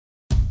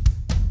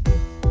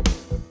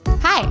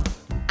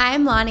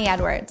I'm Lonnie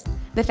Edwards,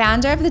 the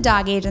founder of the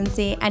dog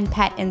agency and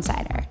Pet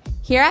Insider.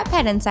 Here at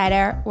Pet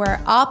Insider, we're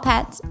all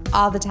pets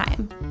all the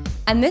time.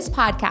 And this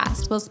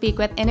podcast will speak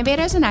with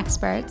innovators and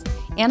experts,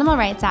 animal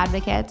rights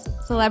advocates,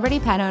 celebrity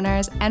pet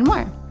owners, and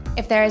more.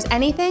 If there is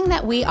anything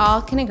that we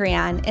all can agree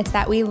on, it's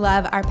that we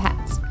love our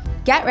pets.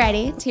 Get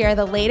ready to hear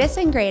the latest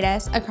and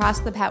greatest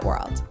across the pet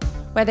world.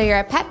 Whether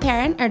you're a pet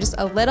parent or just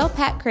a little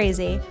pet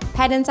crazy,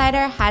 Pet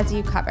Insider has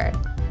you covered.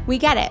 We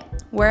get it.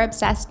 We're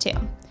obsessed too.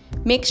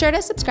 Make sure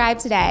to subscribe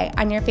today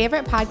on your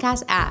favorite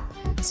podcast app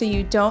so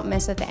you don't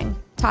miss a thing.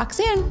 Talk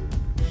soon.